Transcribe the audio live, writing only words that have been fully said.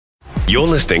You're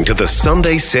listening to the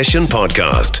Sunday Session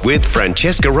podcast with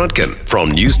Francesca Rudkin from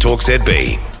News Talk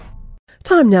ZB.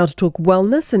 Time now to talk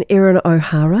wellness, and Erin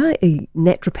O'Hara, a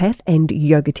naturopath and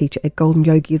yoga teacher at Golden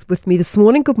Yogi, is with me this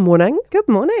morning. Good morning. Good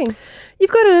morning.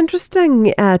 You've got an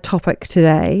interesting topic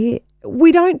today.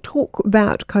 We don't talk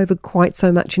about COVID quite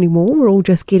so much anymore. We're all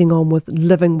just getting on with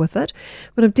living with it.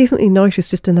 But I've definitely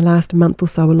noticed just in the last month or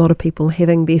so, a lot of people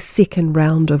having their second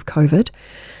round of COVID.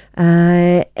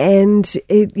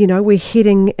 We're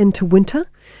heading into winter.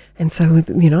 And so,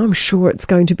 I'm sure it's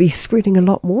going to be spreading a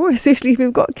lot more, especially if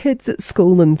you've got kids at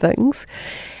school and things.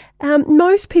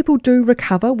 Most people do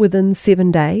recover within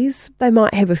 7 days. They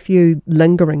might have a few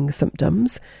lingering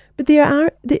symptoms, but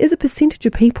there is a percentage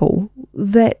of people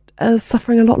that are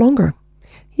suffering a lot longer.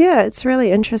 Yeah, it's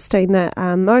really interesting that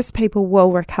most people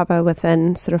will recover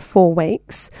within sort of 4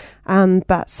 weeks,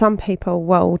 but some people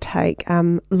will take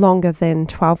longer than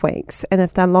 12 weeks. And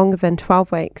if they're longer than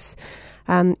 12 weeks,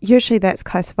 usually that's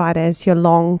classified as your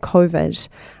long COVID,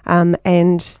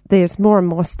 and there's more and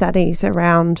more studies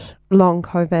around long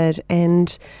COVID,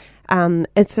 and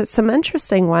it's some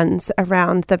interesting ones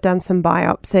around. They've done some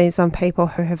biopsies on people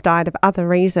who have died of other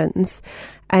reasons,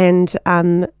 and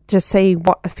to see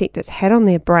what effect it's had on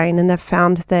their brain, and they've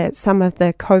found that some of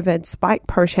the COVID spike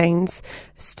proteins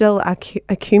still are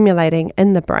accumulating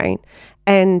in the brain,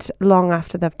 and long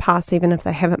after they've passed, even if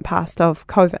they haven't passed of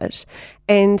COVID.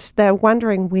 And they're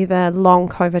wondering whether long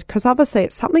COVID, because obviously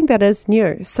it's something that is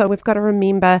new. So we've got to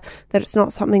remember that it's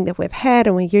not something that we've had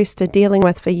and we're used to dealing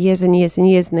with for years and years and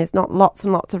years, and there's not lots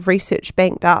and lots of research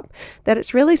banked up, that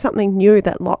it's really something new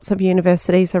that lots of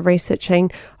universities are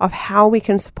researching of how we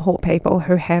can support people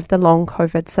who have the long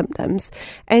COVID symptoms.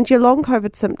 And your long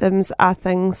COVID symptoms are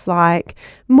things like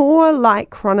more like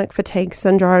chronic fatigue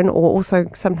syndrome, or also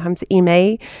sometimes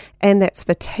ME, and that's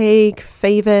fatigue,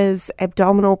 fevers,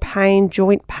 abdominal pain,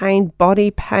 joint pain, body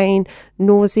pain,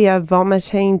 nausea,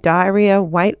 vomiting, diarrhea,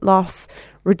 weight loss,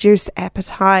 reduced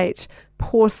appetite,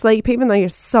 poor sleep, even though you're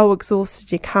so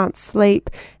exhausted you can't sleep.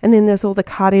 And then there's all the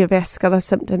cardiovascular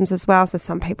symptoms as well. So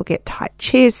some people get tight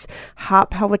chest, heart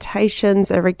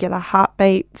palpitations, irregular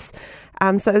heartbeats.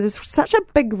 So there's such a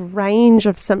big range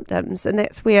of symptoms, and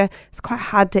that's where it's quite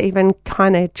hard to even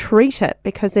kind of treat it,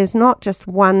 because there's not just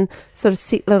one sort of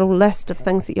set little list of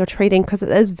things that you're treating, because it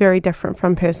is very different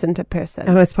from person to person.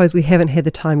 And I suppose we haven't had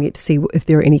the time yet to see if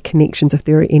there are any connections, if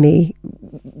there are any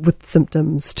with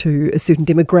symptoms to a certain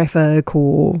demographic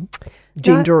or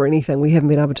gender or anything. We haven't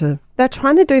been able to. They're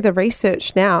trying to do the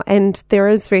research now, and there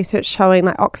is research showing,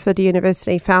 like Oxford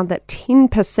University found that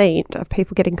 10% of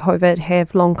people getting COVID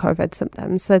have long COVID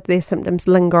symptoms, so their symptoms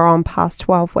linger on past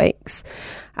 12 weeks.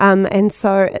 And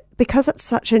so because it's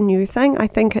such a new thing, I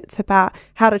think it's about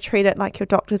how to treat it. Like your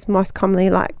doctors most commonly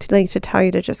likely to tell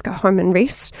you to just go home and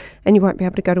rest, and you won't be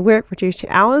able to go to work, reduce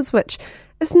your hours, which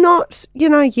is not,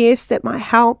 yes, that might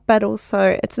help, but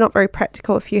also it's not very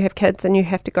practical if you have kids and you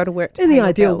have to go to work to in pay the your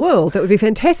ideal bills. world, that would be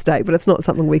fantastic, but it's not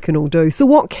something we can all do. So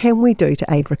what can we do to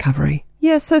aid recovery?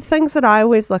 Yeah, so things that I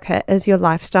always look at is your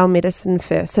lifestyle medicine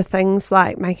first. So things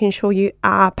like making sure you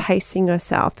are pacing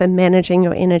yourself and managing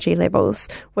your energy levels,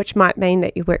 which might mean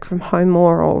that you work from home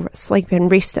more or sleep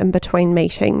and rest in between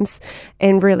meetings,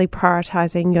 and really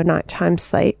prioritising your nighttime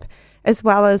sleep, as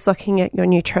well as looking at your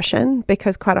nutrition,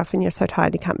 because quite often you're so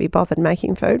tired you can't be bothered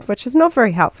making food, which is not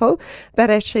very helpful,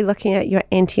 but actually looking at your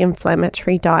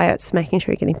anti-inflammatory diets, making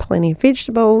sure you're getting plenty of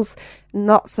vegetables,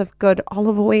 lots of good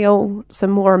olive oil, some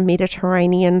more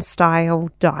Mediterranean style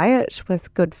diet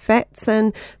with good fats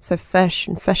in, so fish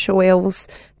and fish oils,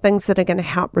 things that are going to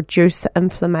help reduce the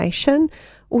inflammation.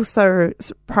 Also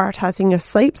prioritising your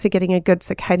sleep, so getting a good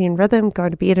circadian rhythm, go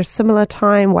to bed at a similar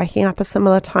time, waking up a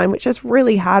similar time, which is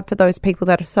really hard for those people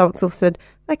that are so exhausted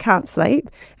they can't sleep.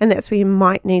 And that's where you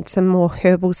might need some more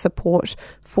herbal support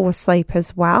for sleep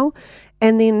as well.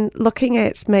 And then looking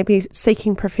at maybe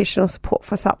seeking professional support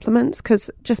for supplements, because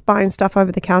just buying stuff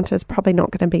over the counter is probably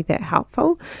not going to be that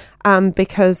helpful,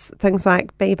 because things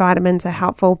like B vitamins are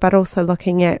helpful, but also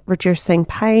looking at reducing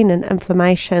pain and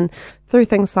inflammation through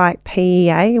things like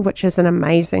PEA, which is an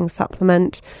amazing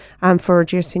supplement for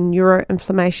reducing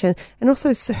neuroinflammation, and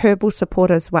also herbal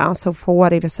support as well, so for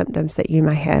whatever symptoms that you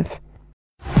may have.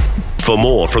 For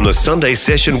more from the Sunday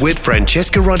Session with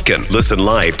Francesca Rudkin, listen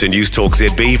live to News Talk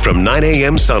ZB from 9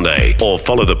 a.m. Sunday, or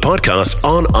follow the podcast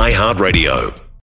on iHeartRadio.